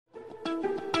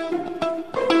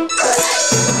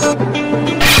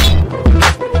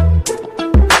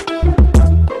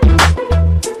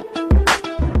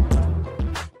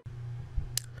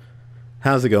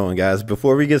How's it going, guys?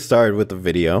 Before we get started with the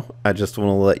video, I just want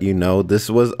to let you know this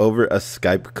was over a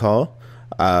Skype call.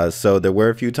 So there were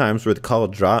a few times where the call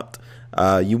dropped.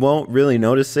 You won't really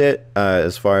notice it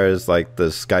as far as like the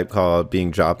Skype call being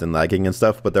dropped and lagging and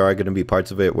stuff, but there are going to be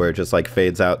parts of it where it just like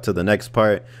fades out to the next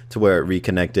part to where it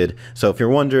reconnected. So if you're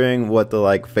wondering what the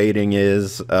like fading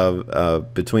is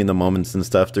of between the moments and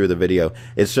stuff through the video,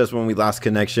 it's just when we lost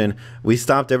connection. We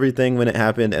stopped everything when it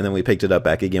happened and then we picked it up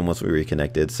back again once we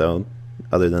reconnected. So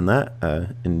other than that,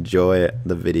 enjoy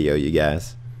the video, you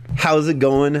guys. How's it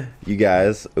going, you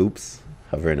guys? Oops,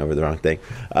 hovering over the wrong thing.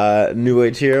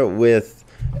 NewAge here with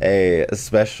a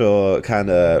special kind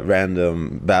of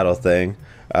random battle thing.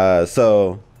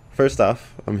 So first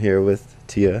off, I'm here with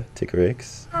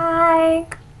Tikkarix. Hi.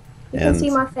 You can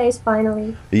see my face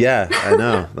finally. Yeah, I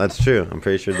know. That's true. I'm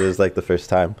pretty sure this is like the first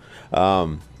time.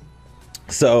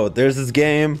 So there's this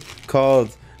game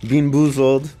called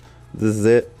Boozled. This is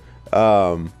it.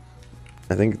 I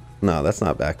think, no, that's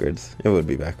not backwards. It would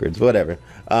be backwards. Whatever.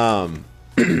 And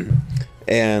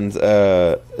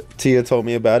Tia told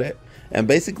me about it. And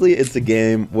basically, it's a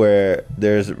game where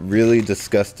there's really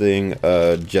disgusting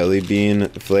jelly bean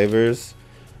flavors.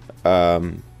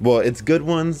 Well, it's good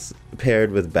ones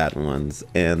paired with bad ones,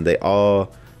 and the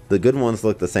good ones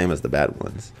look the same as the bad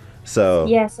ones. So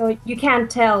yeah, so you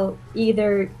can't tell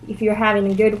either if you're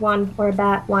having a good one or a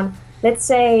bad one. Let's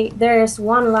say there's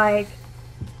one like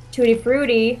Tutti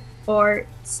Frutti or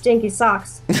Stinky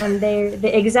Socks, and they're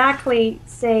the exactly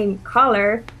same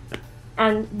color,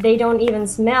 and they don't even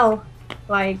smell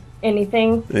like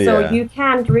anything. So you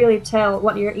can't really tell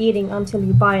what you're eating until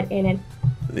you bite in it.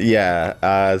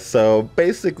 Yeah. So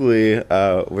basically,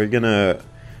 we're gonna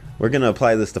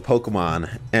apply this to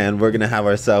Pokemon, and we're gonna have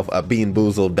ourselves a Bean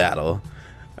Boozled battle.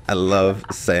 I love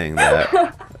saying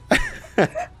that.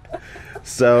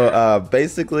 So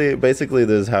basically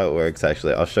this is how it works.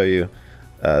 Actually, I'll show you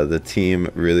the team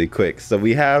really quick. So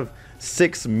we have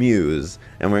 6 Mews,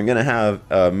 and we're gonna have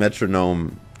a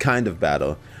metronome kind of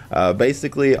battle.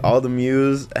 Basically, all the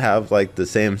Mews have like the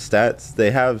same stats.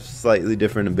 They have slightly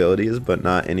different abilities, but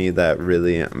not any that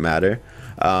really matter.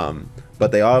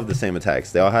 But they all have the same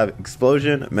attacks. They all have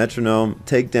Explosion, Metronome,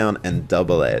 Takedown, and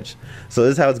Double Edge. So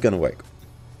this is how it's gonna work.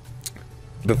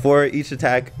 Before each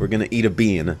attack, we're gonna eat a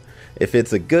bean. If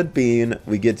it's a good bean,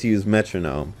 we get to use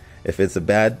Metronome. If it's a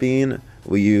bad bean,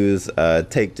 we use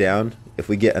Takedown. If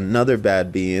we get another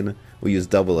bad bean, we use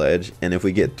Double Edge. And if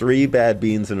we get 3 bad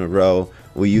beans in a row,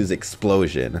 we use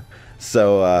Explosion.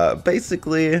 So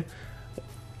basically,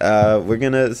 we're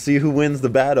gonna see who wins the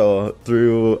battle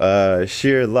through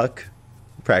sheer luck,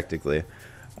 practically.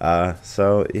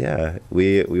 So yeah,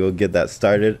 we will get that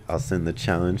started. I'll send the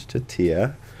challenge to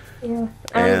Tia. Yeah,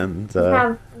 and you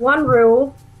have one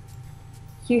rule.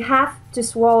 You have to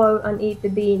swallow and eat the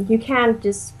bean. You can't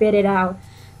just spit it out.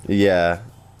 Yeah.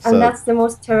 And that's the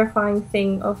most terrifying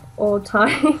thing of all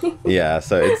time. Yeah,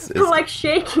 so it's I'm like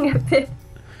shaking a bit.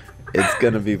 It's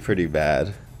gonna be pretty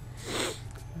bad.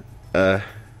 I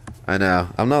know.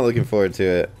 I'm not looking forward to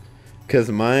it. Cause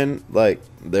mine, like,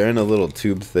 they're in a little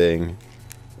tube thing.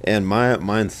 And mine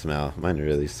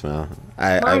really smell.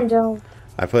 Mine don't.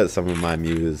 I put some of my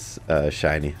Mews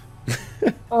shiny.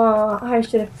 Oh, I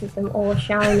should have put them all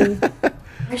shiny.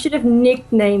 I should have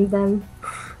nicknamed them.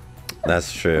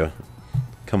 That's true.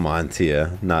 Come on,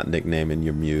 Tia. Not nicknaming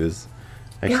your Mews.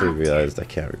 I actually realized I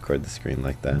can't record the screen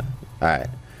like that. Alright.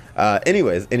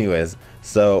 Anyways.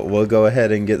 So we'll go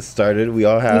ahead and get started. We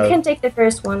all have... You can take the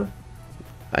first one.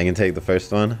 I can take the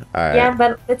first one? Alright. Yeah,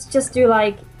 but let's just do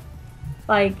like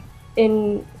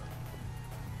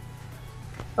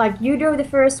you do the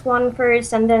first one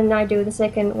first, and then I do the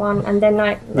second one, and then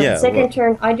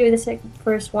turn I do the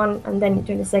first one, and then you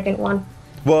do the second one.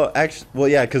 Well,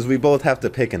 actually, yeah, because we both have to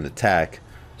pick an attack.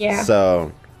 Yeah.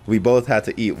 So we both have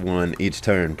to eat one each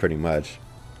turn, pretty much.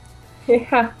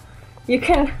 Yeah, you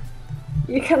can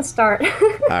start.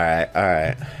 All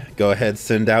right. Go ahead,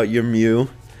 send out your Mew,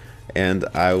 and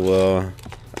I will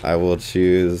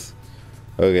choose.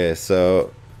 Okay,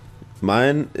 so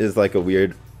mine is like a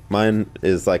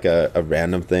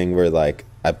random thing where like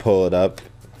I pull it up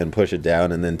and push it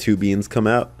down, and then 2 beans come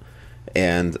out,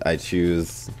 and I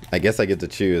choose. I guess I get to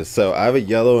choose. So I have a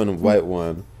yellow and a white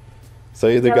one. So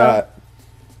I got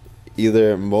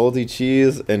either moldy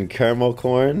cheese and caramel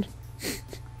corn,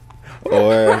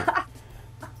 or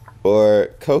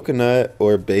coconut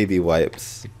or baby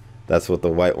wipes. That's what the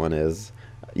white one is.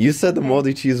 You said the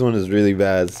moldy cheese one is really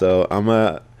bad, so I'm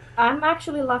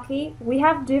actually lucky. We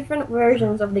have different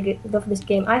versions of this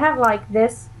game. I have like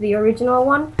this, the original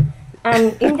one,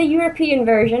 and in the European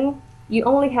version, you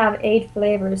only have 8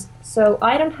 flavors. So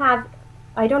I don't have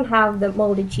I don't have the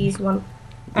moldy cheese one,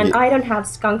 and Ye- I don't have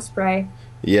skunk spray,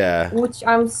 Yeah. which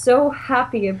I'm so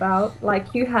happy about.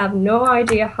 Like you have no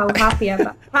idea how happy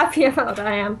about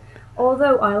I am.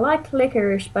 Although I like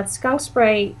licorice, but skunk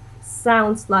spray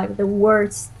sounds like the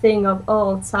worst thing of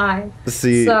all time.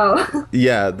 See, So,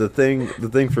 yeah, the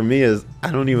thing for me is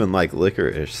I don't even like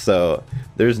licorice, so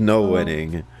there's no oh.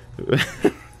 winning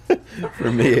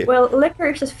for me. Well,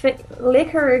 licorice is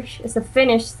a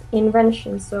Finnish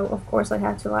invention, so of course I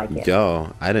have to like it.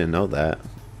 Yo, I didn't know that.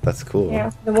 That's cool.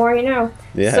 Yeah, the more you know.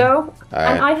 Yeah. So, All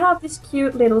and right. I have this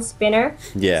cute little spinner,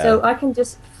 Yeah. so I can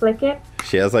just flick it.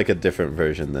 She has like a different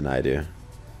version than I do.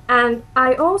 And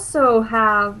I also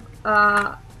have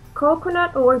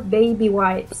coconut or baby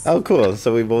wipes. Oh, cool.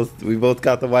 So we both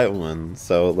got the white one.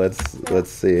 So let's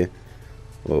see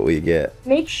what we get.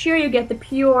 Make sure you get the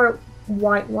pure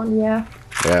white one, yeah.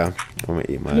 Yeah, I'm gonna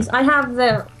eat mine. Because I have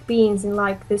the beans in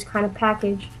like this kind of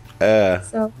package.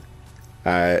 So,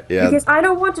 All right. Yeah. because I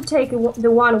don't want to take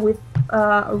the one with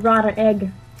a rotten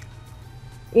egg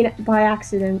in by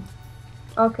accident.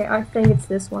 Okay, I think it's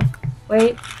this one.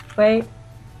 Wait. I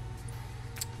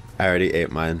already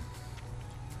ate mine.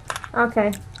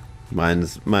 Okay.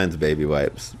 Mine's baby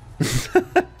wipes.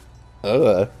 Ugh.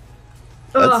 That's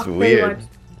Ugh, baby weird.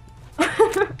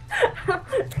 wipes.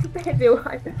 Baby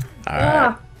wipes. All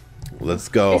right. Let's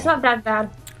go. It's not that bad.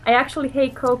 I actually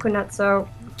hate coconut, so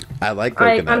I like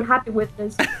coconut. I'm happy with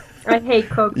this. I hate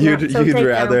coconut. You'd so take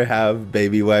rather down. have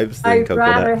baby wipes than I'd coconut.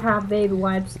 rather have baby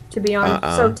wipes, to be honest.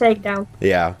 So take down.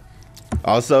 Yeah.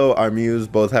 Also, our Mews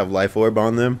both have life orb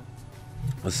on them,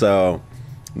 so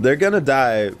they're gonna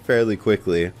die fairly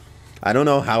quickly. I don't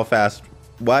know how fast.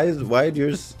 Why did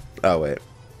yours? Oh wait.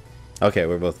 Okay,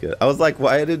 we're both good. I was like,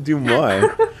 why did it do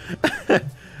more?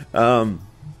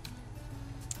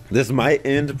 This might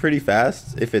end pretty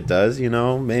fast. If it does, you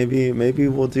know, maybe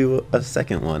we'll do a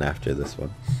second one after this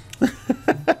one.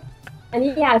 And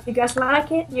yeah, if you guys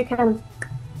like it, you can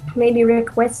maybe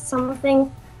request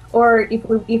something, or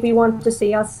if you want to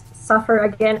see us suffer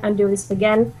again and do this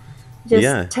again,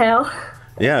 just tell.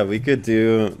 Yeah, we could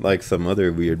do like some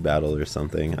other weird battle or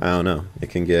something. I don't know. It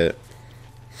can get,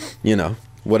 you know,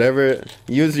 whatever.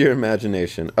 Use your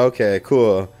imagination. Okay,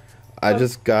 cool. I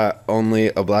just got only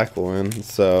a black one,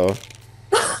 so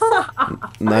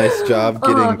nice job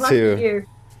getting lucky two. You.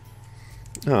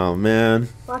 Oh man.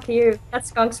 Lucky you. That's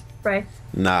skunk spray.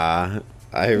 Nah,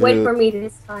 Wait for me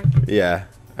this time. Yeah,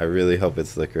 I really hope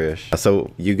it's licorice. So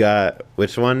you got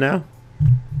which one now?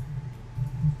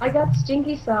 I got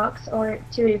stinky socks or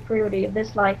tutti frutti.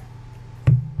 This like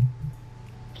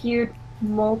cute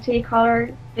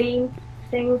multicolored thing.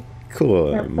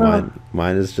 Cool. Yeah,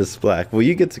 Mine is just black. Well,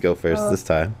 you get to go first this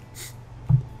time.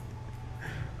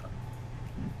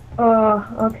 Oh,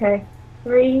 okay.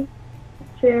 3,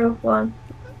 2, 1.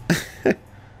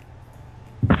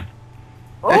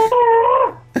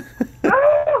 Oh!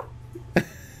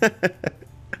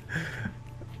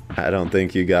 I don't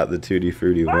think you got the tutti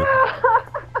frutti one.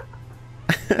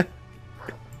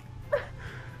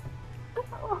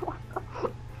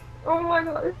 Oh my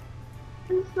god.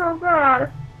 It's so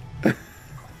bad.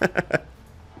 I'm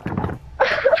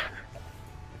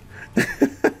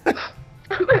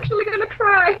actually gonna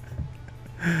cry.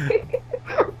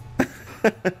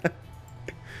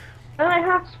 And I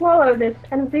have to swallow this,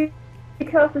 and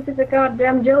because this is a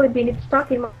goddamn jelly bean, it's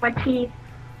stuck in my teeth.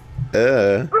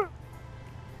 Ah!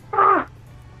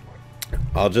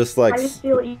 I'll just like. I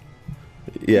still eat.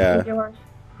 Yeah. Eat yours.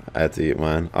 I have to eat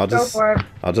mine. Go for it.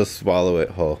 I'll just swallow it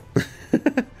whole. All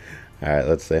right,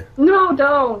 let's see. No,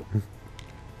 don't.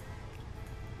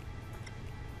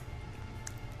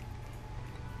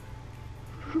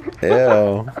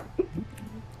 Ew.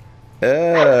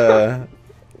 Ew.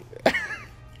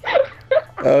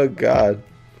 Oh god.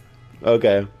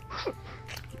 Okay.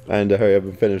 I need to hurry up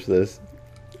and finish this.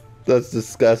 That's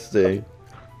disgusting.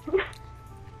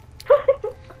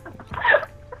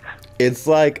 It's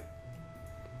like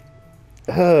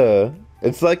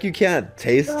it's like you can't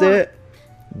taste it,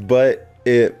 but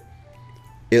it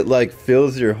like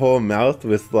fills your whole mouth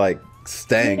with like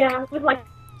stank. Yeah, with like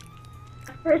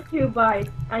first 2 bites,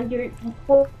 and your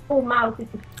whole mouth is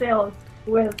filled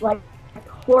with like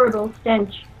horrible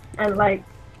stench and like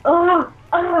I'm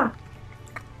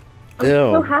so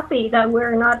Ew. happy that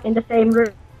we're not in the same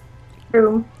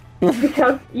room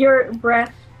because your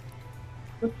breath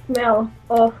would smell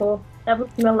awful. That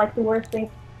would smell like the worst thing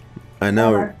I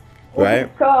know, ever. right?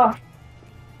 Oh, gosh.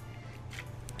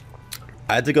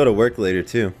 I had to go to work later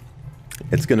too.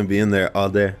 It's gonna be in there all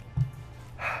day.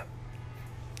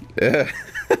 Yeah.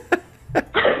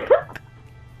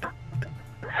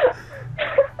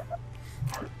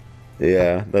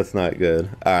 Yeah, that's not good.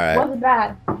 All right. Was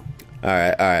bad. All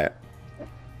right. All right.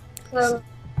 So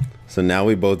So now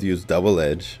we both use double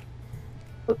edge.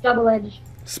 double edge.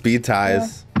 Speed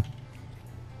ties. Yeah.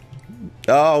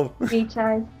 Oh. Speed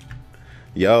ties.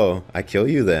 Yo, I kill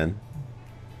you then.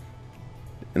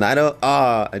 And I don't.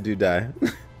 Ah, I do die.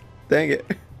 Dang it.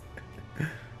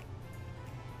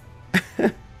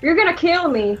 You're gonna kill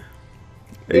me.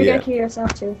 You're gonna kill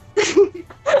yourself too.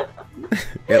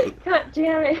 God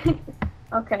damn it.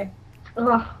 Okay.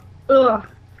 Ugh. Ugh.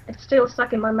 It's still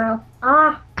stuck in my mouth.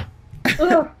 Ah.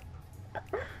 Ugh.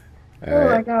 Oh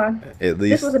my god. At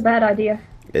least this was a bad idea.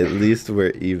 At least we're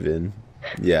even.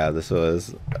 Yeah, this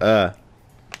was. My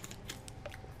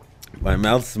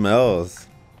mouth smells.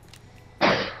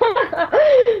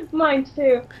 Mine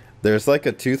too. There's like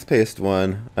a toothpaste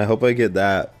one. I hope I get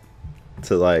that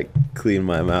to like clean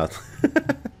my mouth.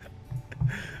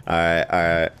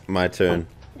 Alright, my turn.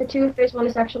 The toothpaste one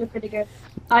is actually pretty good.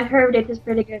 I heard it is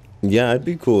pretty good. Yeah, I'd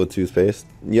be cool with toothpaste.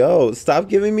 Yo, stop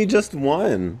giving me just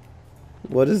one.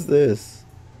 What is this?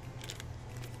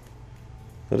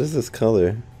 What is this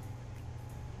color?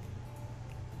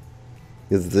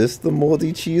 Is this the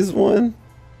moldy cheese one?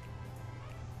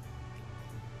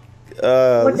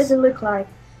 What does it look like?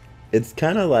 It's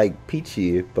kind of like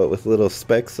peachy, but with little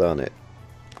specks on it.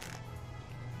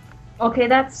 Okay,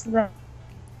 that's the...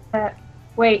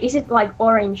 wait, is it like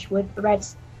orange with red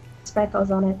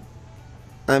speckles on it?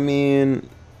 I mean,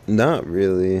 not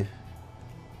really.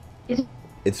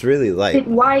 It's really light. Is it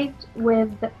white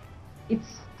with...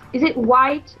 Is it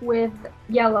white with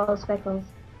yellow speckles?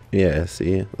 Yeah,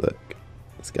 see? Look.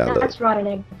 It's got That's rotten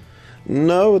egg.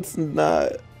 No, it's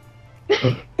not.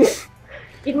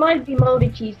 It might be moldy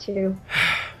cheese too.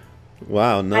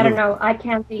 Wow, I don't know. I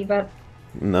can't see, but...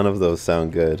 None of those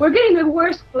sound good. We're getting the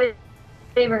worst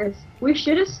flavors. We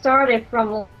should have started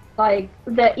from, like,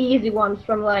 the easy ones,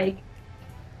 from, like,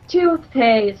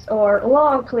 toothpaste or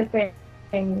long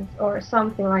clippings or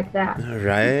something like that.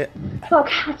 Alright. Look,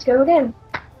 let's go again.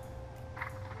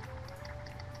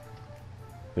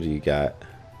 What do you got?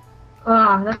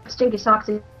 Ah, that's stinky socks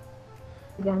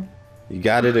again. You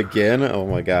got it again? Oh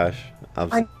my gosh.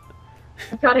 I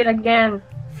got it again.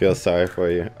 Feel sorry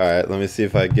for you. Alright, let me see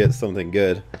if I get something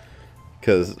good.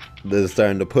 Because this is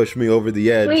starting to push me over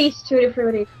the edge. Please, Tutti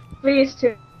Frutti. Please,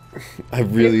 Tutti I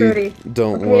really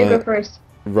don't okay, want go first.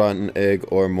 rotten egg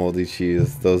or moldy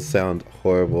cheese. Those sound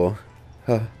horrible.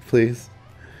 Please.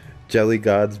 Jelly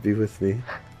gods be with me.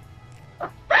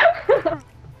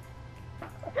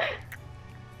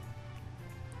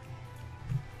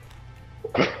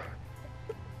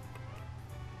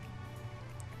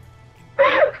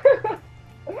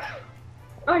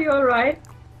 Are you alright?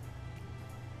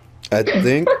 I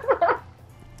think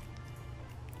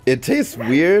it tastes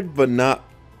weird, but not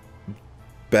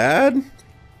bad.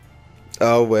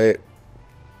 Oh, wait.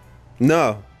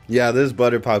 No. Yeah, this is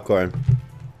butter popcorn.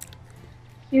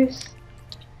 You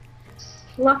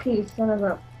lucky son of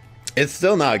a... It's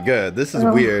still not good. This is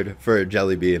weird for a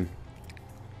jelly bean.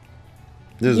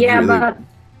 This is really... but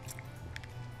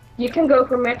you can go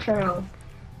for metronome.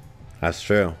 That's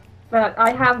true. But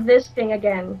I have this thing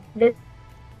again. This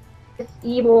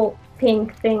evil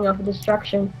pink thing of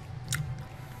destruction.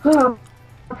 Oh,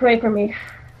 pray for me.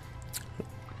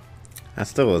 That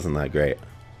still wasn't that great.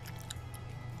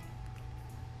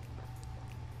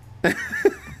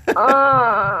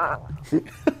 Ah,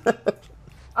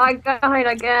 I got it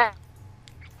again.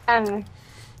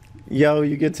 Yo,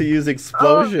 you get to use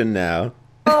explosion now.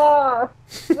 Oh,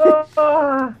 oh,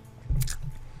 oh.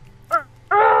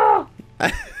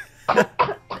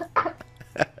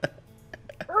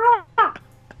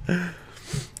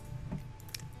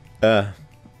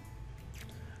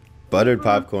 Buttered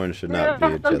popcorn should not be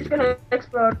a jelly I'm gonna bean.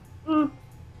 explode.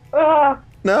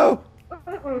 No!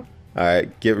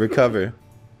 Alright, get recover.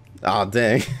 Aw,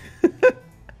 dang.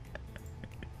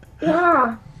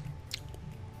 Yeah.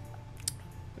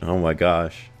 Oh my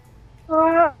gosh.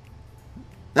 I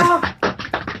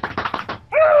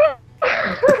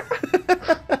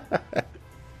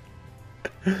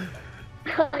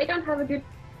don't have a good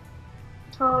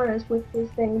tolerance with this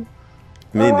thing.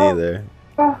 Me neither.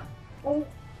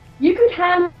 You could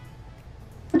handle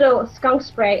skunk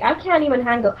spray. I can't even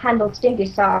handle stinky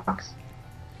socks.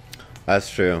 That's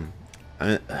true.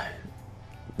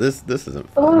 This isn't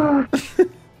fun.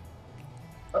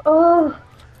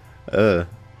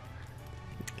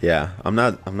 Yeah, I'm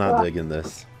not digging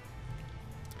this.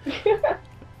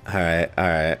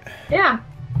 Alright. Yeah,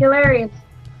 hilarious.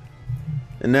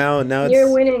 And now it's...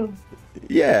 You're winning.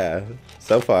 Yeah,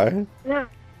 so far. Yeah.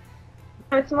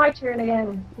 It's my turn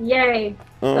again. Yay.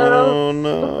 Oh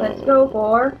no. Let's go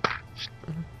for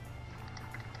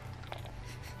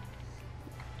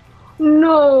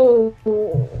No.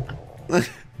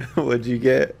 What'd you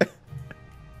get?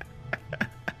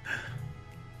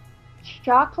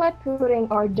 Chocolate pudding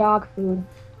or dog food?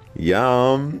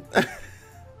 Yum.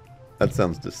 That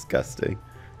sounds disgusting.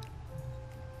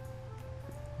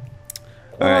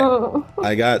 All right, Oh.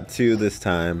 I got 2 this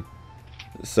time.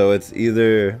 So it's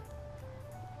either...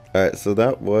 All right, so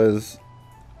that was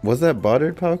that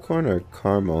buttered popcorn or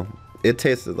caramel? It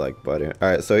tasted like butter. All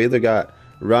right, so I either got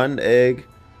rotten egg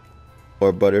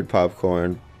or buttered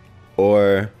popcorn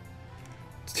or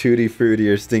Tutti Frutti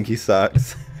or Stinky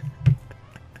Socks.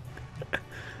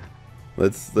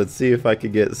 Let's see if I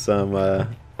could get some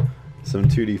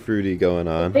Tutti Frutti going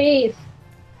on. Please.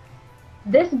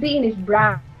 This bean is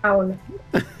brown.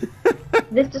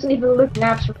 This doesn't even look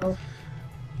natural.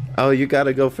 Oh, you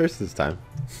gotta go first this time.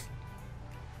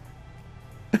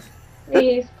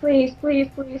 Please, please, please,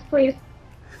 please, please.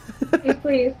 Please,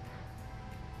 please.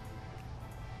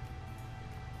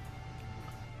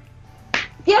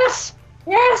 Yes!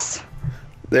 Yes!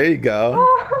 There you go.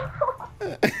 Oh,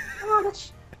 oh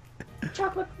that's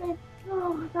chocolate thing.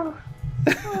 Oh my god.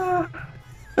 Oh,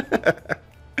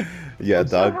 Yeah, I'm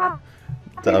so dog happy.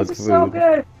 dog This is food. so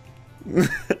good.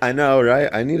 I know, right?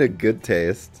 I need a good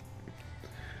taste.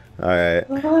 All right,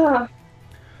 Ah,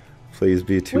 please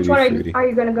be which Tutti one Frutti. are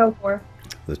you gonna go for?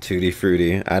 The Tutti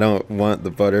Frutti. I don't want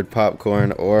the buttered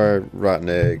popcorn or rotten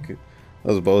egg.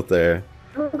 Those are both there.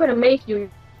 I'm gonna make you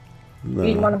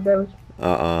eat one No. of those.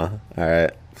 All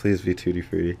right, please be Tutti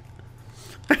Frutti.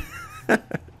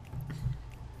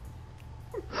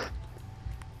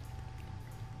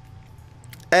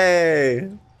 Hey,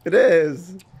 it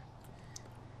is.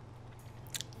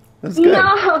 That's good.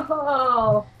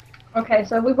 No! Okay,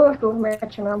 so we both go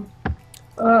metronome.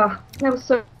 Ugh, that was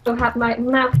so happy. My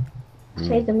mouth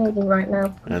tastes amazing right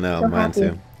now. I know, So mine happy.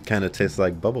 too. Kind of tastes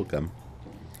like bubblegum.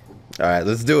 All right,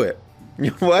 let's do it.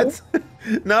 What?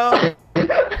 No,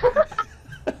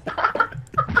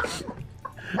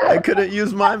 I couldn't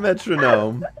use my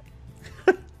metronome.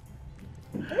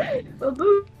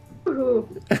 Boo-boo.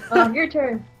 Your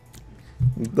turn.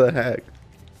 What the heck?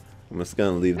 I'm just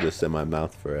gonna leave this in my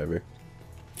mouth forever.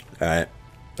 All right,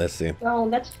 let's see. Oh,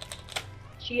 that's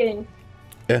cheating.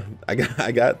 Yeah,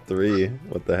 I got 3.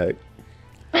 What the heck?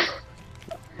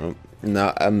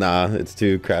 Nah, it's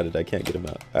too crowded. I can't get them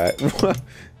out.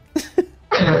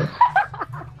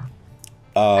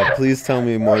 All right. Please tell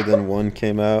me more than 1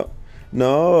 came out.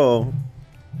 No,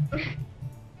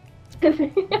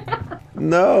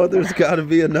 no, there's got to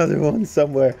be another one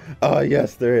somewhere. Oh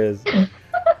yes, there is.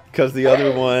 Because the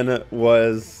other one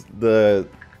was the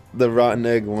rotten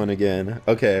egg one again.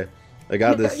 Okay, I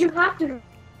got this. You have to.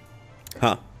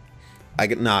 Huh? I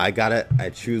got it. I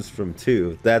choose from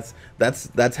 2. That's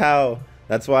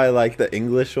why I like the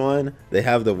English one. They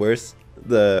have the worst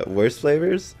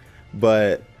flavors,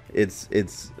 but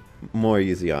it's more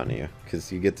easy on you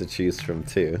because you get to choose from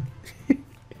 2.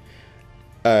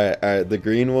 All right. The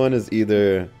green one is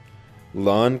either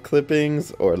lawn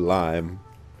clippings or lime.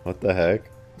 What the heck?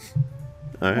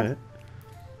 All right.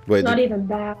 Wait. It's not even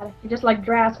bad. You just like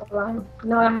grass or lime.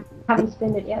 No, I haven't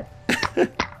spinned it yet.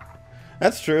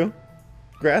 That's true.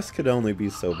 Grass could only be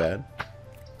so bad.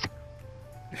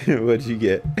 What'd you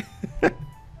get?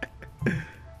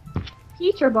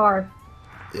 Peach or bar?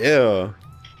 Ew.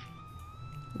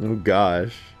 Oh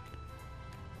gosh.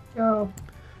 Oh.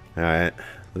 Alright,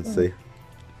 let's see.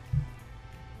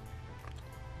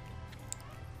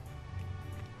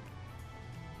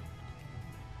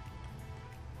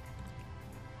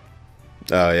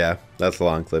 Oh yeah, that's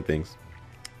long clippings.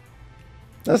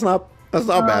 That's not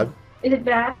bad. Is it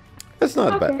bad? It's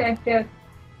not bad. Okay, good.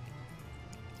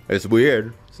 It's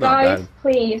weird. It's not Guys, bad.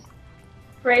 please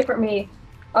pray for me.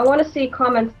 I want to see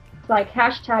comments like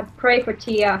hashtag pray for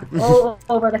Tia all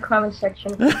over the comment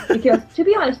section. Because to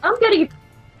be honest, I'm getting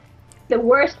the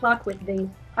worst luck with these.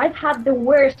 I've had the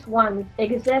worst ones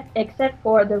except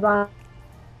for the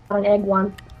rotten egg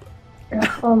one.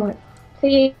 Oh my,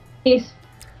 please.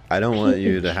 I don't want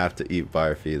you to have to eat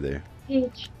barf either.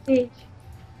 Peach.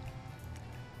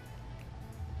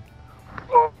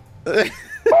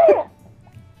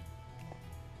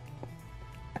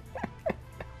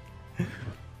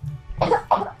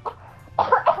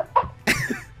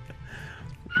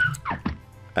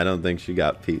 I don't think she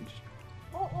got peach.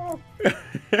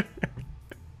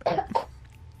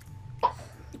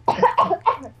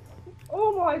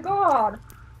 Oh my god.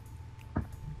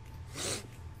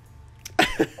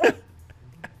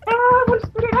 I want to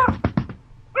spit it out.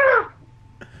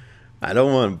 I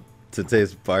don't want to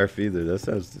taste barf either. That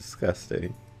sounds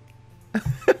disgusting.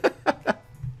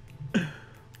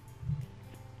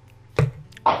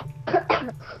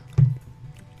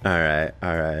 Alright,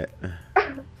 alright.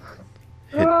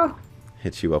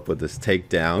 Hit you up with this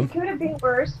takedown. It could have been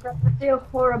worse, but it's still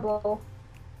horrible.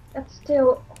 That's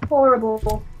still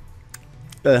horrible.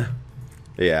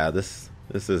 Yeah, this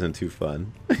isn't too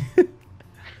fun.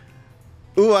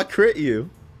 Ooh, I crit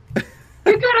you.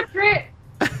 You got a crit.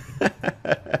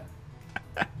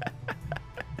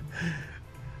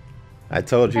 I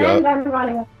told you. And I'm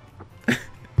running up.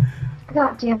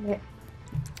 God damn it.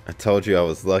 I told you I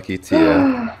was lucky,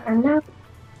 Tia. And now.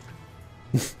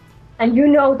 And you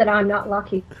know that I'm not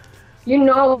lucky. You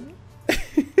know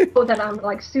that I'm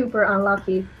like super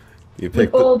unlucky. You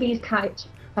picked with all these types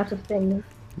of things.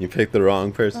 You picked the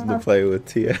wrong person to play with,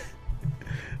 Tia.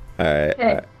 Alright.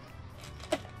 Okay. Right.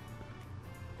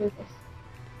 Do this.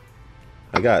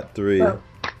 I got 3. Oh.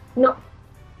 No.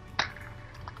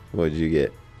 What'd you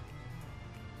get?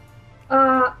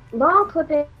 Long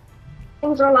clippings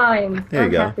or lime. There you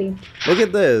I'm go. happy. Look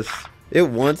at this. It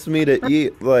wants me to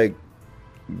eat like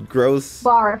gross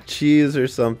Barf. cheese or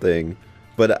something,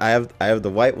 but I have the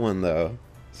white one though.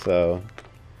 So.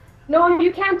 No,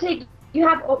 you can't take. You've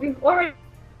already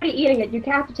eating it. You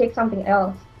have to take something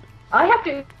else. I have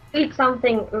to eat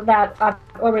something that I've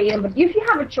already eaten. But if you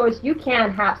have a choice, you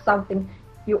can have something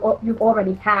you've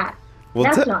already had. Well,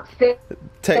 that's not fair.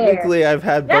 Technically, I've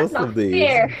had That's both not of these.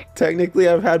 fair. Technically,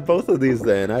 I've had both of these.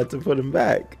 Then I had to put them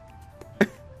back.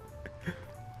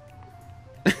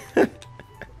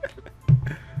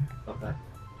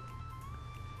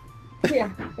 Yeah.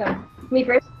 So me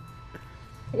first.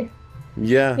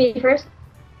 Yeah. Me first.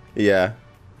 Yeah.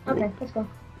 Okay, let's go.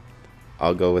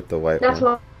 I'll go with the white That's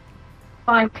one.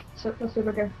 fine. So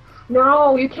super good.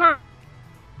 No, you can't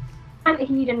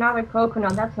eat another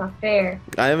coconut. That's not fair.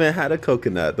 I haven't had a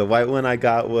coconut. The white one I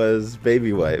got was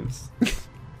baby wipes.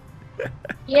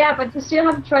 Yeah, but you still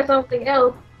have to try something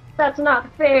else. That's not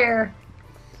fair.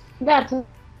 That's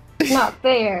not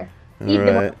fair. Eat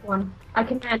the barf one. I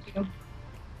command you.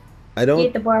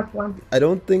 Eat the barf one. I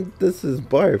don't think this is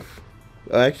barf.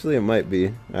 Actually, it might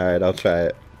be. Alright, I'll try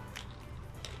it.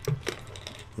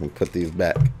 Let me put these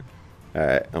back.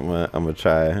 Alright, I'm gonna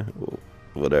try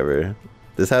whatever.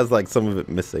 This has like some of it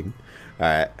missing.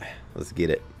 Alright, let's get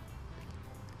it.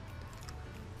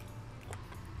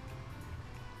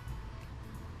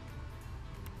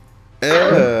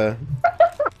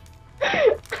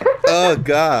 Oh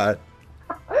god.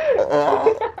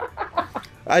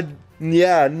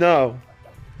 Yeah, no.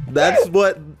 That's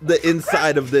what the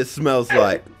inside of this smells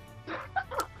like.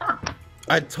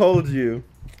 I told you.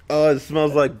 Oh, it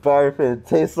smells like barf and it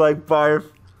tastes like barf.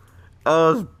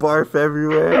 Oh, it's barf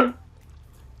everywhere.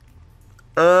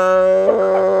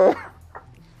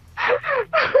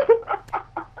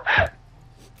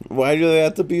 Why do they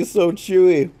have to be so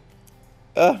chewy?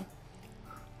 Are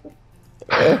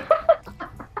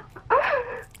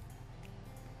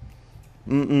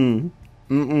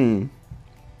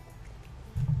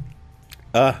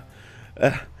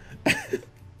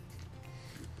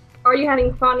you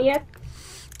having fun yet?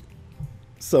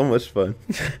 So much fun.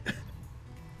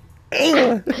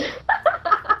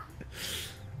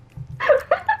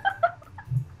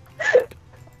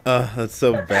 That's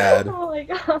so bad. Oh my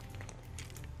god.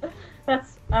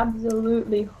 That's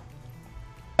absolutely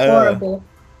horrible.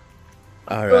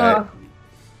 Alright.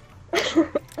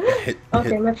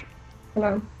 Okay, let's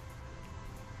no.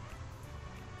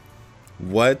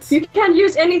 What? You can't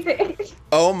use anything.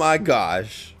 Oh my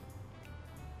gosh.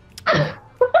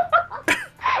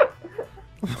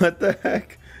 What the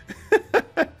heck?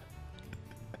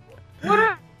 What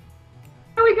are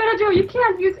we gonna do? You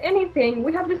can't use anything.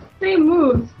 We have the same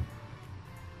moves.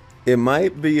 It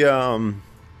might be,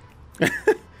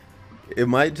 it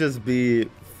might just be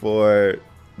for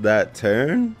that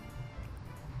turn?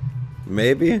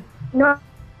 Maybe? No,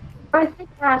 I think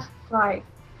that's like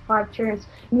 5 turns.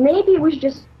 Maybe we should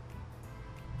just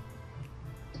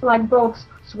like both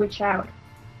switch out,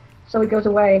 so it goes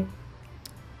away.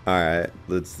 All right,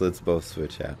 let's both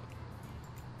switch out.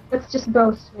 Let's just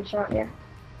both switch out, yeah.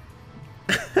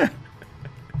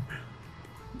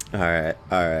 All right.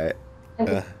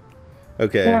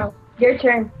 Okay. Now, your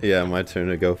turn. Yeah, my turn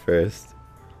to go first.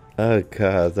 Oh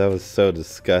god, that was so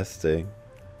disgusting.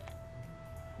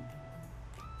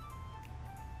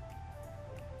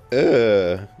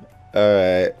 Ugh.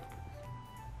 Alright.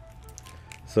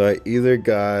 So I either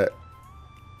got...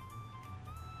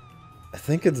 I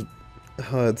think it's...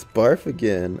 Oh, it's barf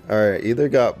again. Alright, either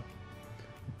got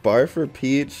barf or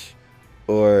peach,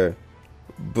 or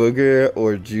booger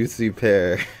or juicy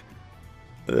pear.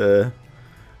 Alright.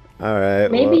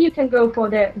 Maybe well, you can go for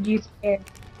the juice pear.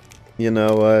 you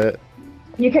know what?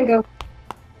 You can go.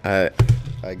 I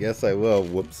guess I will.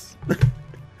 Whoops.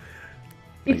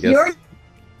 It's your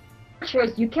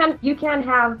choice. You can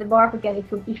have the barf again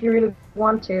if you really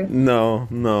want to. No,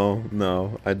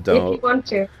 I don't. If you want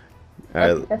to.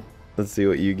 Alright, let's see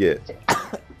what you get.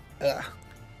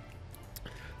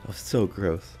 Oh, so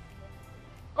gross.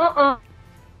 I'm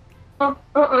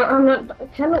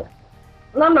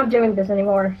not doing this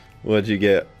anymore. What'd you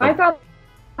get? I got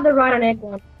the rotten egg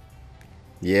one.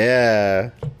 Yeah.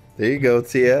 There you go,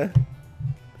 Tia.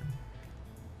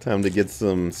 Time to get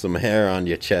some hair on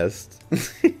your chest.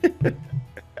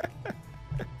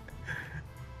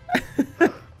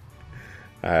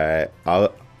 Alright,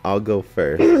 I'll go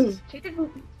first.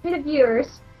 To the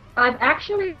viewers, I've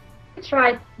actually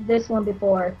tried this one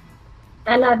before,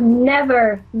 and I've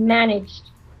never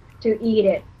managed to eat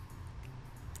it.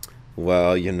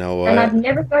 Well, you know what? And I've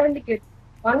never gotten the good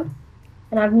one,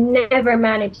 and I've never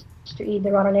managed to eat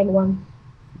the rotten egg one.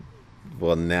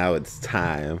 Well, now it's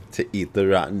time to eat the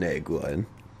rotten egg one.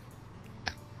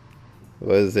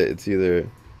 What is it? It's either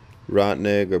rotten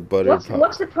egg or buttered popcorn.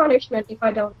 What's the punishment if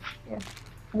I don't? Yeah.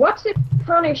 What's the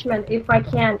punishment if I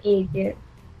can't eat it?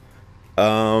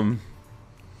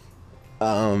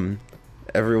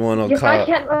 Everyone will If I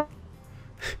can't.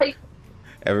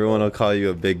 Everyone will call you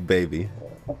a big baby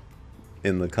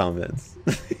in the comments.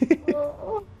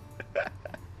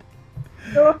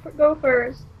 Go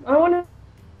first. I want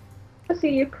to see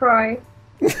you cry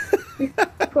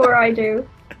before I do.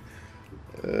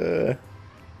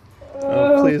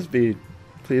 Oh, please be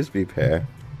fair.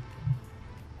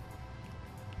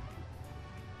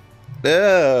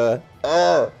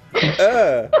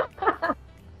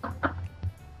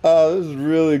 Oh, this is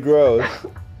really gross.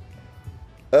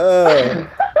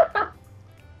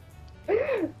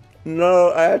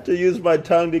 No, I have to use my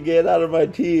tongue to get it out of my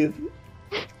teeth.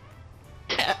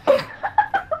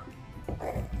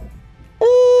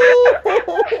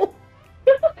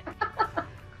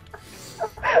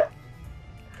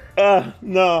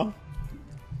 No.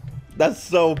 That's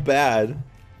so bad.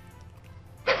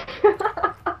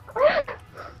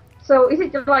 So is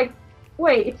it just like,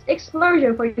 wait, it's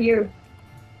explosion for you?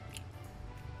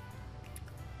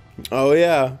 Oh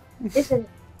yeah. Isn't it?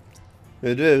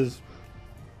 It is.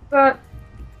 But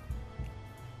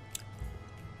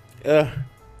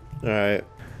alright.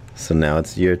 So now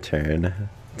it's your turn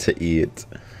to eat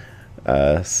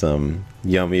some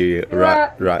yummy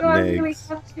rotten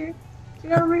eggs.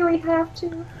 Do I really have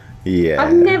to? Yeah.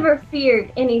 I've never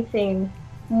feared anything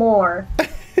more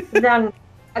than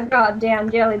a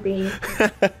goddamn jelly bean.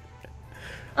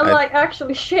 I'm like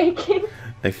actually shaking.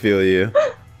 I feel you.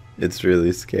 It's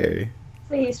really scary.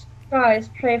 Please, guys,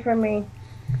 pray for me.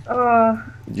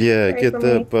 Yeah, get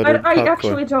the buttered popcorn. I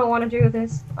actually don't want to do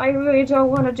this. I really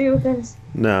don't want to do this.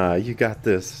 Nah, you got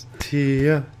this.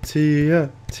 Tia,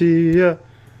 Tia, Tia.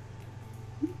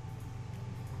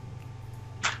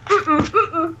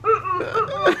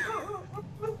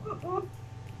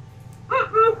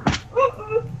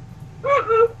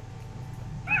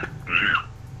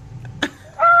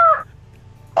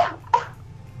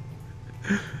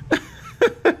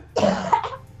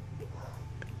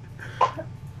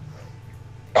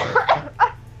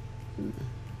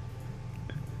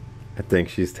 I think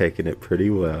she's taking it pretty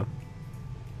well.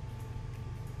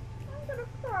 I'm gonna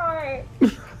cry.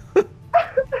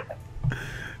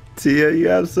 Tia, you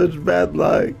have such bad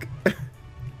luck.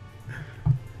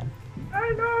 I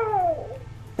know.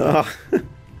 Oh.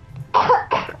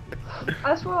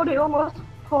 I swallowed it almost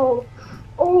whole.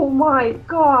 Oh my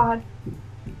god.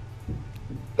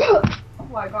 Oh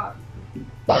my god.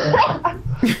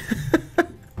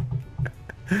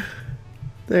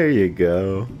 There you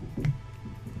go.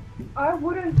 I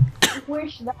wouldn't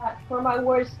wish that for my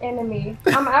worst enemy.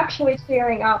 I'm actually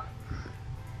tearing up.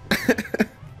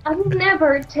 I've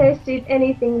never tasted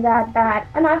anything that bad,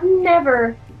 and I've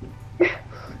never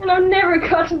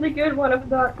gotten the good one of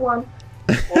that one.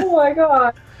 Oh my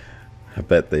god. I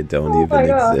bet they don't even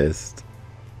exist.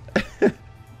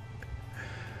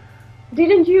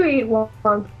 Didn't you eat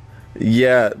one?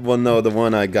 Yeah, well no, the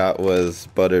one I got was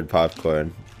buttered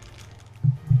popcorn.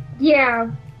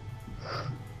 Yeah.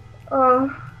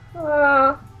 Well,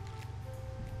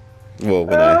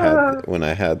 when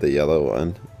I had the yellow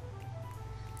one.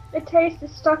 The taste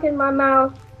is stuck in my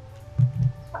mouth.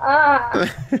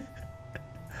 Ah.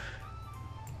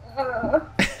 I'm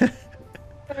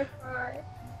gonna cry.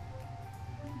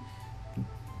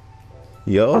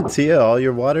 Yo, Tia, all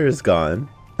your water is gone.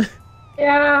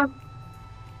 Yeah.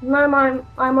 I'm on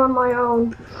my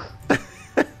own.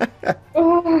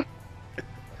 Oh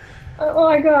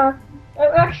my god.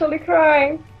 I'm actually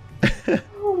crying.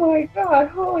 Oh my god,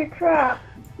 holy crap.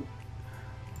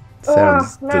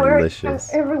 Sounds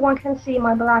delicious. Everyone can see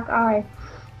my black eye.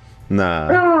 Nah.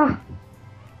 Ah.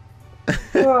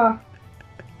 Ah.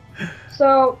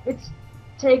 So it's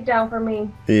takedown for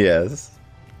me. Yes.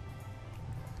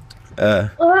 Ah.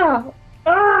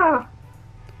 Ah.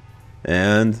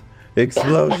 And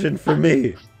explosion for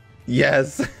me.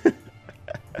 Yes.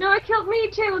 No, it killed me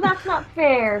too. That's not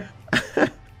fair.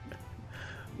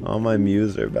 All my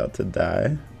Mews are about to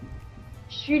die.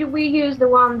 Should we use the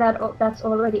one that's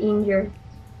already injured?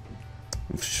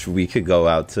 We could go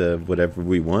out to whatever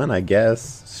we want, I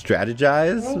guess.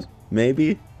 Strategize, Okay.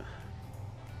 maybe.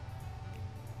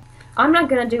 I'm not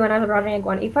gonna do another rotten egg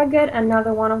one. If I get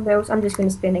another one of those, I'm just gonna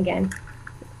spin again.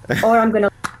 Or I'm gonna...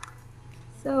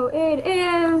 So it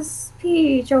is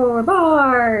Peach or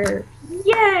Bar!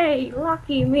 Yay!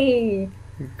 Lucky me!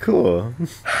 Cool.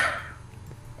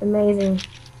 Amazing.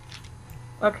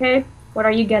 Okay, what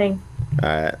are you getting?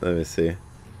 Alright, let me see.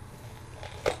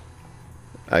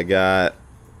 I got...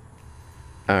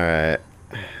 Alright.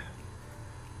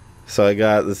 So I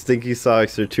got the Stinky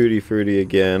Socks or Tutti Frutti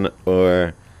again,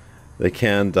 or the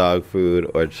canned dog food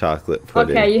or chocolate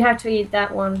pudding. Okay, you have to eat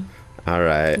that one.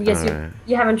 Alright, Yes, alright.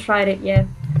 you haven't tried it yet.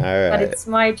 Alright. But it's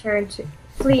my turn to...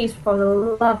 Please, for the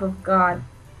love of God.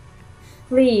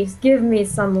 Please, give me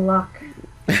some luck.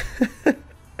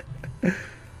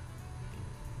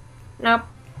 Nope.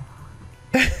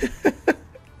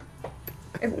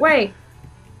 Wait.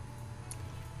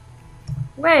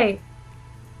 Wait.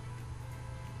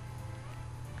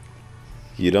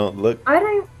 You don't look... I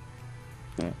don't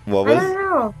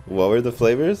know. What were the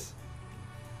flavors?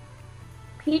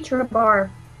 Peach or bar?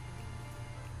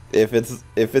 If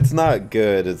it's not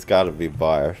good, it's gotta be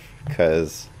barf,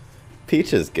 cause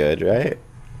peach is good, right?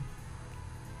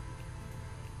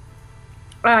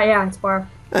 Yeah, it's bar.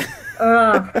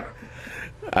 Ugh.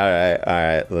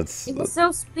 Alright, It was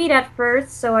so sweet at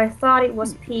first, so I thought it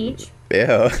was peach,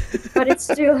 Ew. but it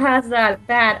still has that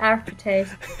bad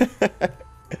aftertaste.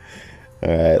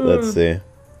 Alright, let's see.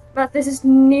 But this is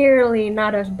nearly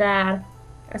not as bad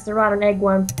as the rotten egg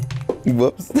one.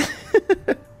 Whoops.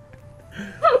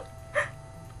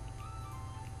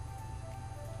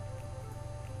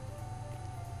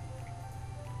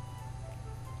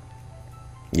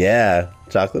 Yeah,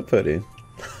 chocolate pudding.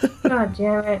 God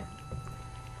damn it.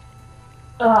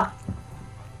 Ugh.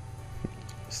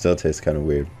 Still tastes kind of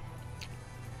weird,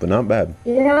 but not bad.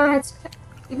 Yeah,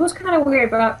 it was kind of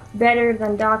weird, but better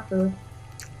than dog food.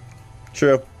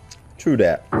 True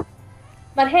that.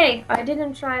 But hey, I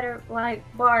didn't try to like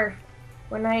barf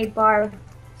when I ate barf,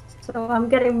 so I'm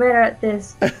getting better at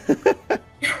this.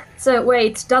 So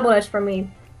wait, it's double edge for me.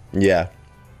 Yeah.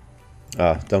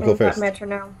 Don't go first.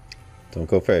 Metronome. Don't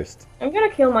go first. I'm gonna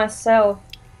kill myself.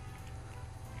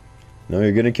 No,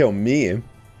 you're gonna kill me.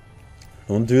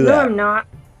 Don't do that. No, I'm not.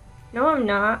 No, I'm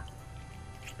not.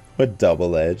 What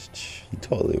double-edged? You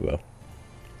totally will.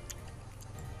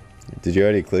 Did you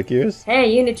already click yours?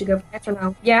 Hey, you need to go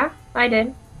metronome. Yeah, I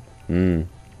did.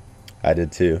 I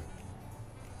did too.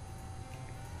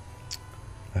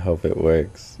 I hope it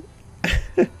works.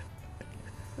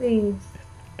 Please.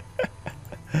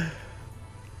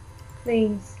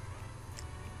 Please.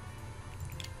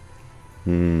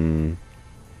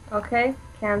 Okay,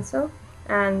 cancel.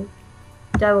 And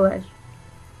double edge.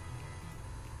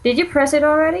 Did you press it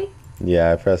already?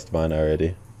 Yeah, I pressed mine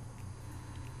already.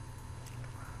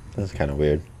 That's kind of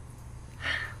weird.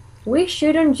 We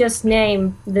shouldn't just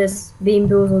name this Bean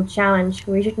Boozled challenge.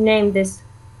 We should name this...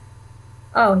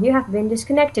 Oh, you have been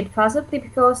disconnected, possibly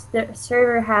because the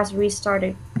server has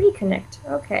restarted. Reconnect.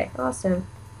 Okay, awesome.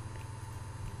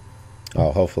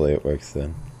 Oh, hopefully it works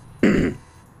then.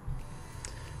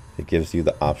 It gives you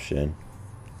the option.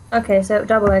 Okay, so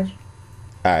double edge.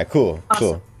 Alright, cool,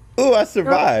 Awesome. cool. Ooh, I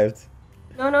survived!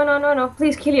 No.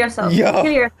 Please kill yourself. Yo.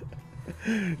 Kill your...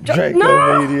 Draco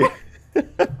No! meteor.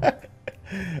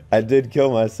 I did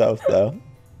kill myself though.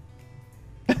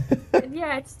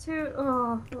 Yeah, it's too...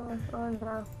 Oh no.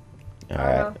 Alright.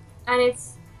 No. And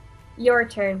it's your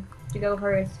turn to go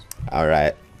first.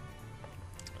 Alright.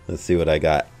 Let's see what I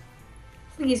got.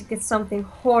 Please get something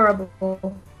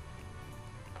horrible.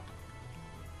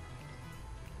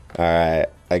 Alright,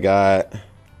 I got...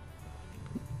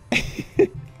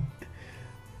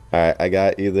 Alright, I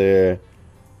got either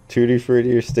Tutti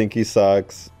Frutti or Stinky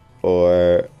Socks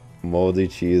or moldy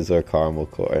cheese or caramel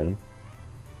corn.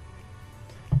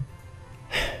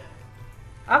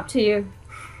 Up to you.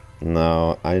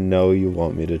 No, I know you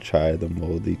want me to try the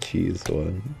moldy cheese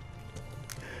one.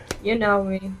 You know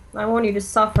me. I want you to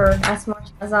suffer as much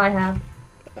as I have.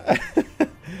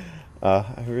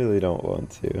 I really don't want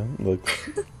to. Look.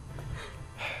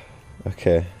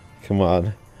 Okay, come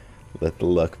on. Let the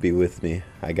luck be with me.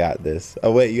 I got this.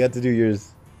 Oh wait, you have to do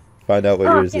yours find out what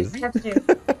Oh, yours yes, is. I have to do.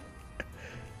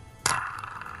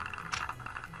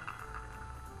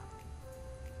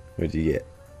 What'd you get?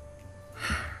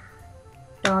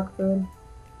 Dog food.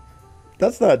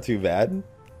 That's not too bad,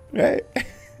 right?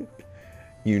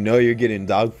 You know you're getting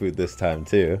dog food this time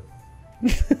too.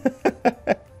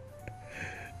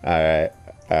 Alright,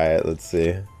 let's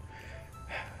see.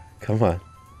 Come on.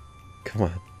 Come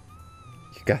on.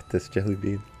 You got this, Jelly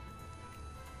Bean.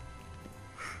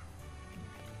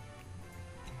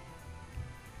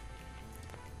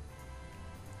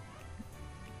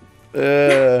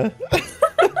 Ew.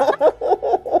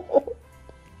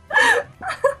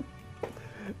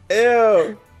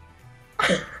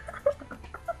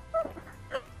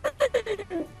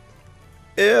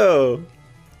 Ew.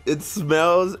 It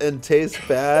smells and tastes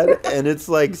bad, and it's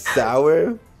like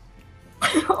sour.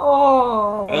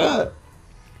 Oh.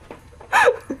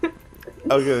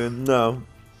 Okay, no.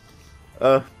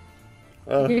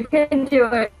 You can do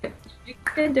it. You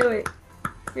can do it.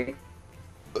 You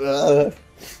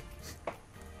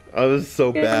I was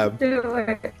so can bad. do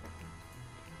it.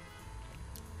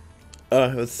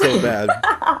 It was so bad.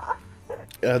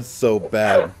 That's so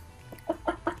bad.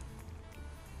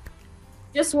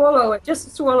 Just swallow it.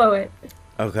 Just swallow it.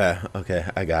 Okay,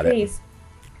 I got it. Please.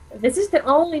 This is the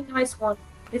only nice one.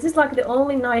 This is like the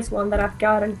only nice one that I've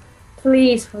gotten.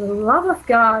 Please, for the love of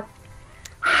God,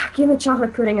 give me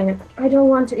chocolate pudding in it. I don't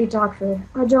want to eat dog food.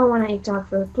 I don't want to eat dog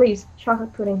food. Please,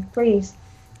 chocolate pudding, please.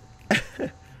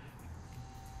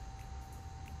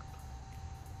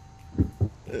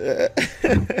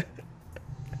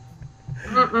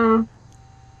 Mm-mm.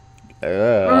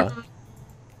 Mm-mm.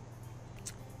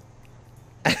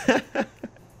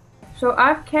 So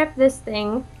I've kept this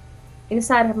thing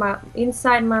inside my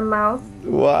mouth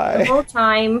Why? the whole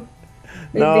time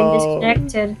we've been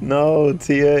disconnected. No,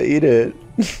 Tia, eat it.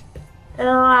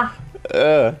 Ugh.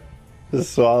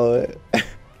 Just swallow it.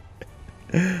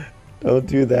 Don't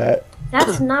do that.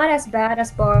 That's not as bad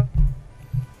as barf.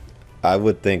 I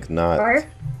would think not.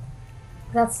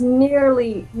 That's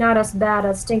nearly not as bad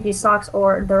as Stinky Socks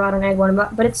or the Rotten Egg one,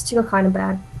 but it's still kind of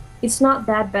bad. It's not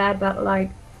that bad, but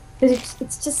like, it's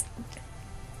just,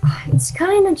 it's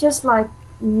kind of just like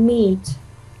meat.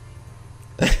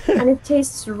 And it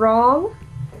tastes wrong,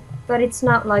 but it's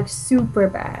not like super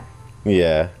bad.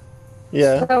 Yeah.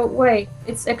 Yeah. So wait,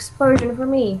 it's explosion for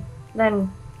me,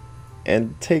 then.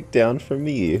 And takedown for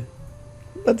me.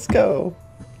 Let's go.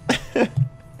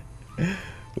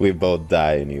 We both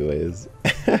die anyways.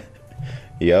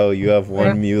 Yo, you have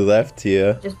one Mew left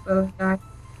here. Just both die.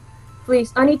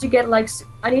 Please, I need to get like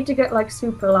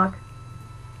super luck.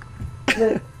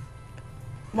 With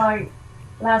my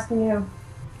last Mew.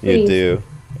 You do.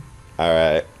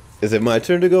 Alright. Is it my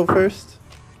turn to go first?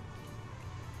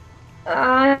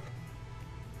 I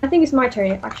think it's my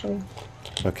turn actually.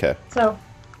 Okay. So.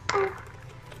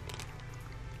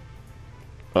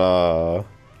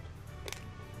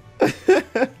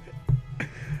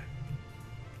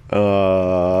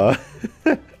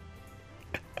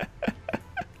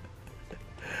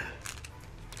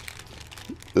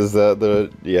 Is that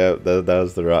the... Yeah, that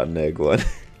was the rotten egg one.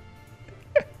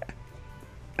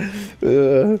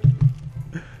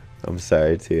 I'm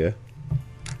sorry, Tia.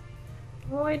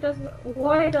 Why does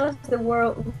the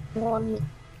world want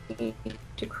me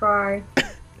to cry?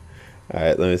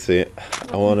 Alright, let me see.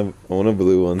 I want a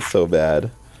blue one so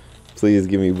bad. Please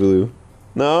give me blue.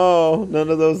 No, none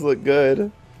of those look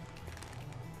good.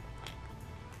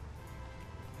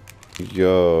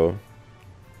 Yo.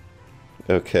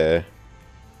 Okay.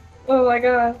 Oh my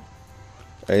god.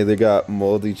 I either got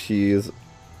moldy cheese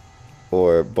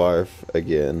or barf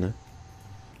again.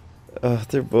 Oh,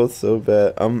 they're both so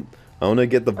bad. I'm gonna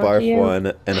get the barf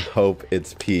one and hope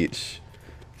it's peach.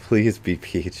 Please be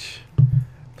peach.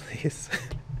 Please.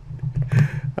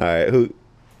 Alright,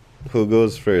 who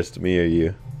goes first, me or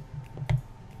you?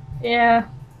 Yeah.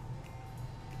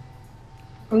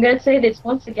 I'm gonna say this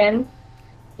once again.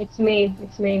 It's me.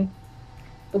 It's me.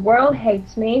 The world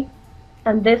hates me,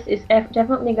 and this is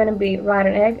definitely gonna be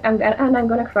rotten egg. And I'm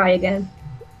gonna cry again.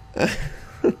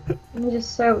 I'm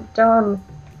just so dumb.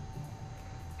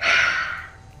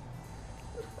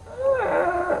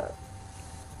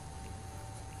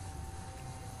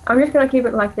 I'm just gonna keep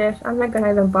it like this. I'm not gonna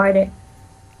even bite it.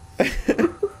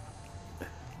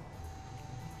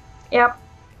 Yep.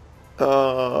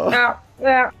 Oh.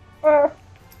 Yeah.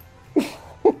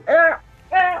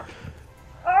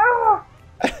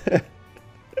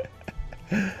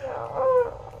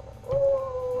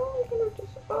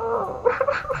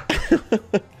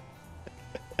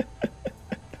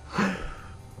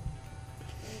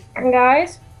 And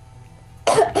guys,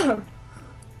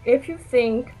 if you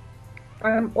think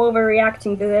I'm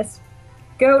overreacting to this.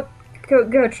 Go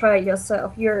try it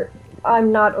yourself.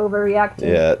 I'm not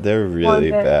overreacting. Yeah, they're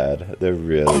really bad. They're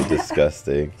really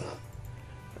disgusting.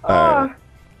 Alright.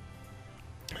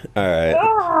 Alright.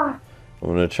 I'm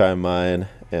gonna try mine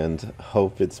and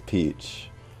hope it's peach.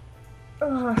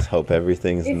 Let's hope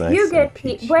everything's nice. If you get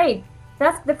peach. Wait,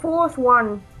 that's the fourth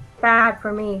one bad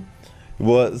for me.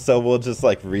 Well, so we'll just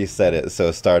like reset it.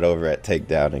 So start over at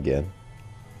takedown again.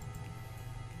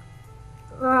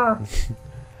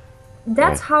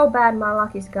 That's how bad my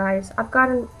luck is, guys. I've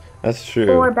gotten that's true.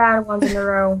 4 bad ones in a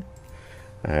row.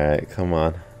 Alright, come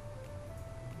on.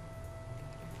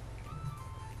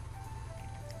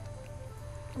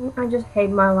 I just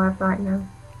hate my life right now.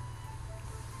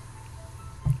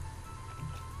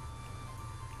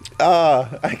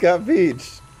 Ah, I got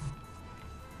peach.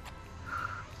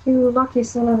 You lucky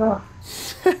son of a...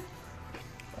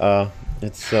 Oh,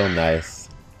 it's so nice.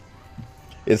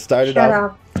 It started Shut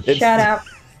off... up. Shut up.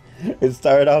 It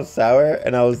started off sour,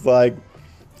 and I was like,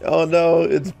 oh no,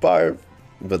 it's barf.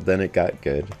 But then it got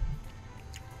good.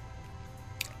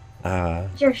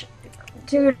 Just,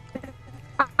 dude,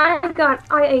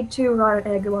 I ate 2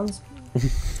 rotten egg ones.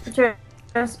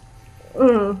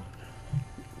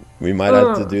 We might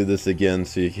have to do this again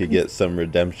so you could get some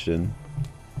redemption.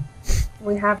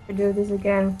 We have to do this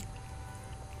again.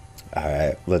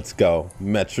 Alright, let's go.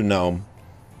 Metronome.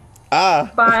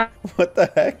 Ah! Bye. What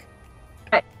the heck?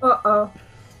 Uh-oh.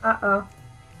 Uh-oh.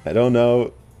 I don't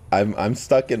know. I'm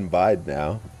stuck in bide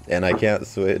now, and I can't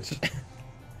switch.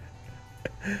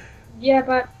 Yeah,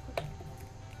 but...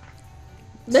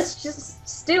 Let's just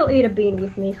still eat a bean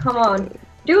with me. Come on.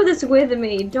 Do this with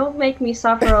me. Don't make me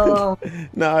suffer alone.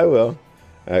 No, I will.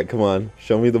 Alright, come on.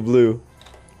 Show me the blue.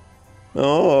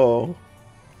 Oh.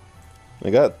 I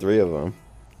got 3 of them.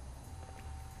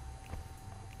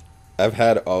 I've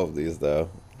had all of these, though.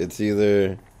 It's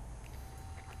either...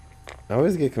 I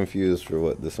always get confused for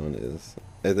what this one is.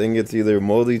 I think it's either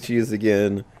moldy cheese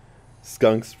again,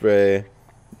 skunk spray,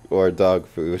 or dog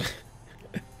food.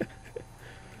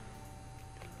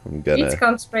 I'm gonna... Eat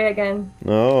skunk spray again.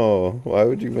 No, why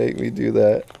would you make me do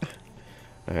that?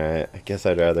 Alright, I guess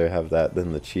I'd rather have that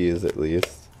than the cheese at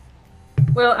least.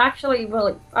 Well, actually,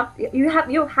 you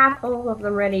have all of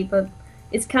them ready, but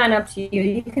it's kind of up to you.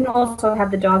 You can also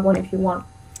have the dog one if you want.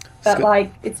 But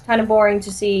like, it's kind of boring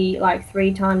to see like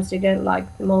 3 times to get like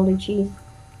the moldy cheese.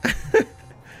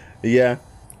 Yeah,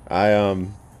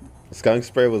 skunk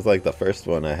spray was like the first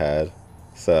one I had,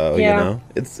 so yeah. You know,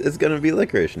 it's gonna be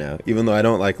licorice now, even though I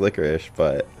don't like licorice,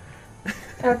 but.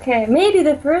 Okay, maybe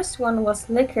the first one was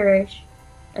licorice,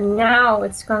 and now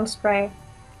it's skunk spray.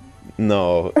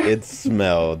 No, it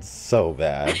smelled so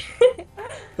bad.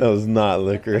 That was not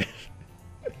licorice.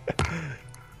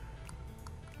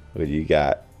 What do you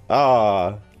got?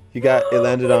 Ah, you got it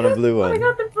landed on a blue one. I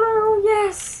got the blue,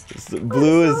 yes.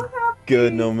 Blue is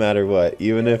good no matter what,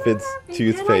 even if it's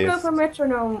toothpaste. Can I go for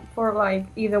metronome for like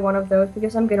either one of those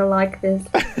because I'm gonna like this.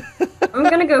 I'm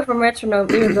gonna go for metronome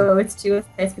even though it's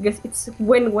toothpaste because it's a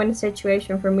win-win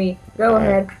situation for me. Go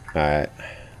ahead. Alright.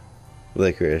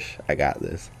 Licorice, I got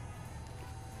this.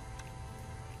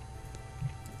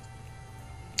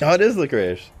 Oh, it is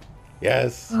licorice.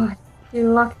 Yes. Oh, you're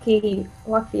lucky.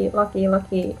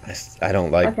 I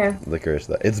don't like licorice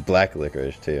though. It's black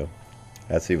licorice too.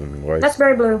 That's even worse. That's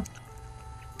very blue.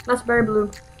 That's very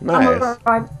blue. Nice.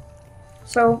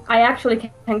 So I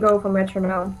actually can go for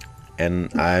metronome.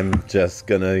 And I'm just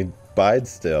gonna bide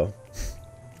still.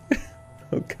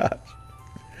 Oh gosh.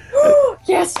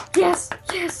 Yes.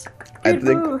 Good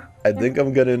move. I think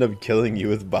I'm gonna end up killing you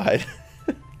with bide.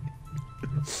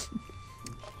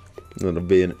 That'll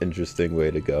be an interesting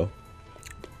way to go.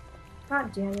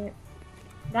 God damn it.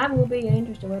 That will be an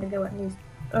interesting way to go at least.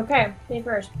 Okay, me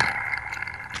first.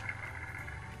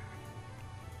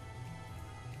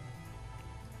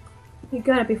 You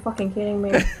gotta be fucking kidding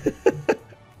me.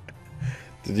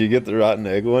 Did you get the rotten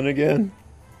egg one again?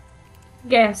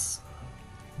 Yes.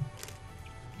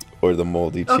 Or the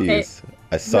moldy cheese?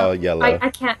 I saw yellow. I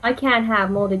can't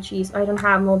have molded cheese. I don't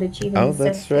have molded cheese. Oh,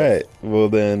 that's right. Well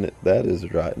then, that is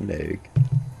rotten egg.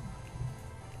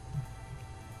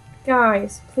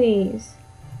 Guys, please.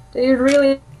 Do you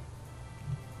really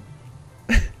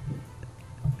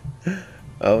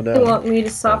oh no. want me to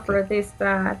suffer this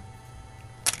bad?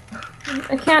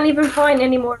 I can't even find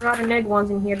any more rotten egg ones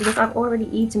in here because I've already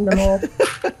eaten them all.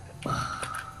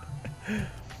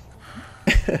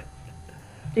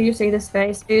 Do you see this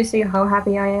face? Do you see how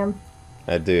happy I am?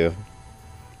 I do.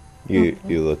 You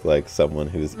look like someone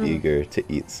who's eager to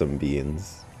eat some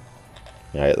beans.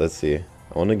 Alright, let's see.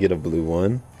 I want to get a blue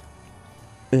one.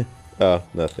 Oh,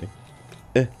 nothing.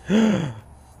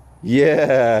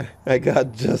 Yeah, I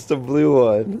got just a blue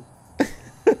one.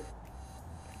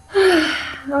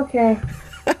 Okay.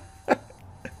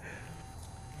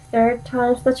 Third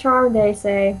time's the charm, they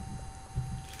say.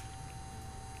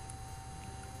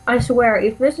 I swear,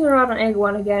 if this is not an egg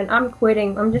one again, I'm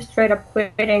quitting. I'm just straight up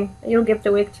quitting. You'll give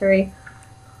the victory.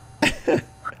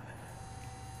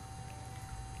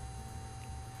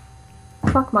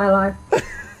 Fuck my life.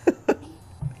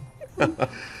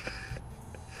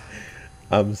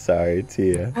 I'm sorry,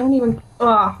 Tia. I don't even.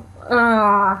 I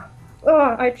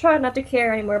try not to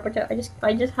care anymore, but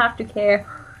I just have to care.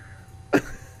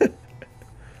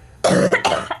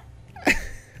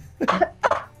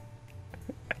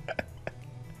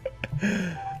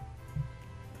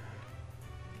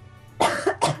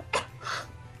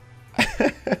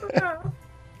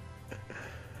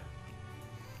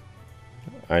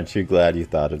 Aren't you glad you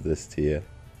thought of this, Tia?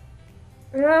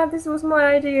 Yeah, this was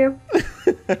my idea.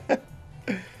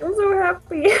 I'm so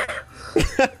happy.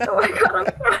 Oh my god,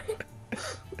 I'm crying.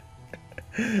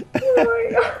 Oh my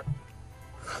god.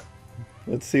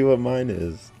 Let's see what mine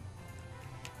is.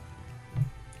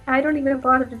 I don't even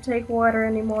bother to take water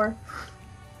anymore.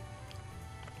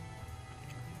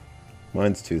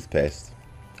 Mine's toothpaste.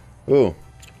 Ooh.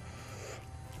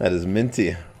 That is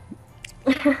minty.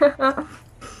 I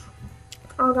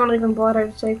don't even bother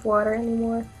to take water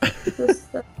anymore. Just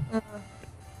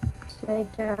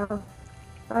take down.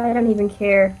 I don't even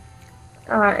care.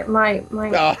 My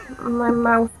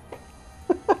mouth.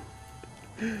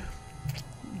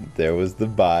 There was the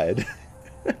bide.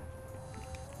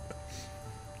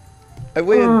 I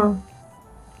win.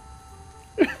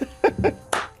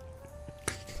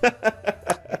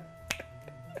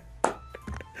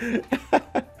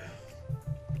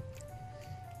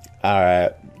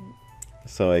 Alright.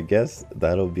 So I guess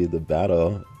that'll be the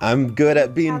battle. I'm good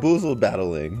at being Boozled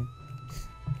battling.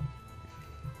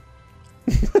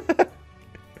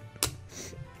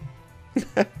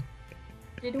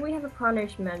 Did we have a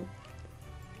punishment?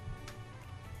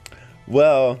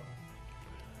 Well,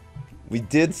 we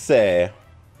did say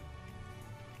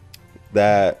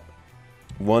that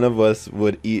one of us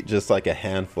would eat just like a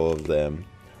handful of them.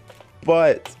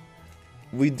 But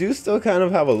we do still kind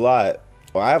of have a lot.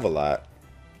 Well, I have a lot.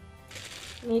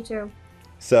 Me too.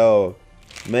 So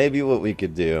maybe what we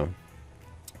could do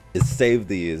is save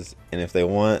these, and if they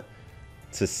want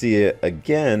to see it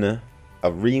again, a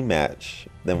rematch,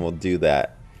 then we'll do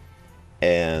that.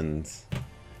 And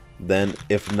then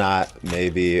if not,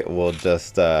 maybe we'll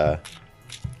just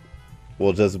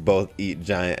both eat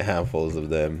giant handfuls of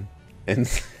them and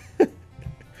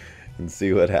and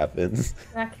see what happens.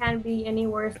 That can't be any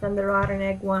worse than the rotten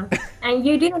egg one. And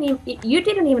you didn't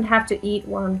even have to eat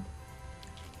one.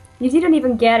 You didn't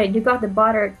even get it. You got the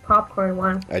buttered popcorn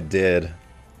one. I did.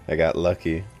 I got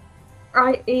lucky.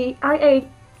 I ate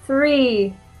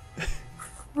three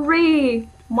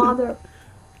mother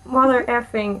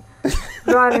effing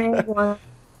rotten egg ones.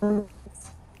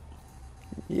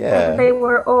 Yeah. And they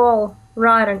were all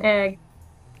rotten egg.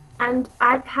 And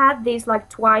I've had these like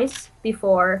twice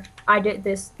before I did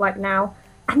this like now.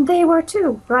 And they were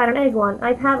too rotten egg one.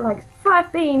 I've had like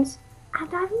 5 beans. And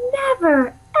I've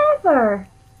never, ever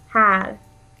had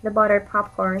the buttered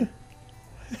popcorn.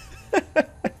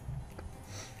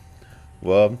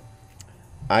 Well,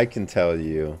 I can tell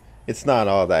you, it's not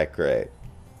all that great.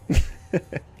 I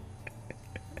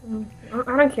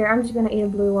don't care. I'm just gonna eat a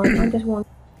blue one. I just want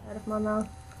it out of my mouth.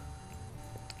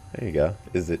 There you go.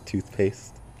 Is it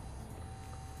toothpaste?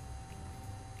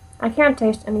 I can't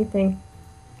taste anything.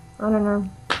 I don't know.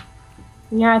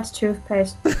 Yeah, it's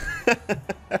toothpaste.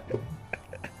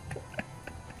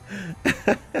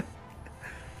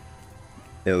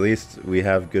 At least we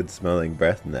have good smelling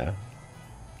breath now.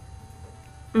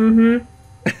 Mm-hmm.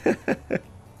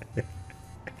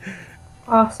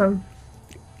 Awesome.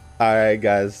 Alright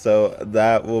guys, so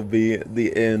that will be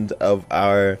the end of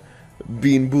our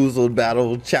Bean Boozled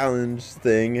Battle Challenge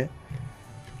thing.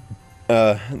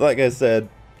 Like I said,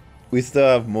 we still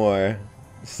have more.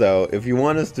 So if you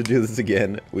want us to do this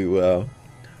again, we will.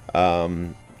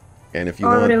 And if you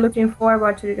already looking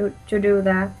forward to do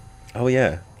that. Oh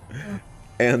yeah.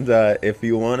 And if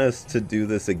you want us to do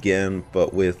this again,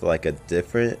 but with like a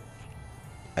different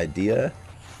idea,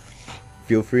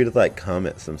 feel free to like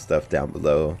comment some stuff down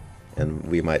below, and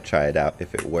we might try it out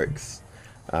if it works.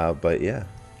 But yeah,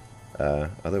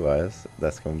 otherwise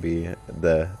that's gonna be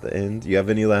the end. You have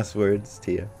any last words,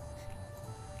 Tia?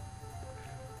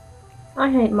 I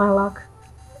hate my luck.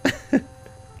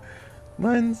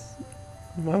 Mine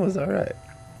was all right.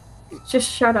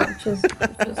 Just shut up. Just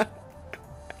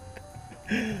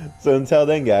So until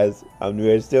then, guys, I'm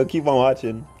NewAgeSteel. Keep on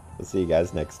watching. We'll see you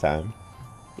guys next time.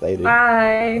 Later.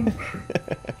 Bye.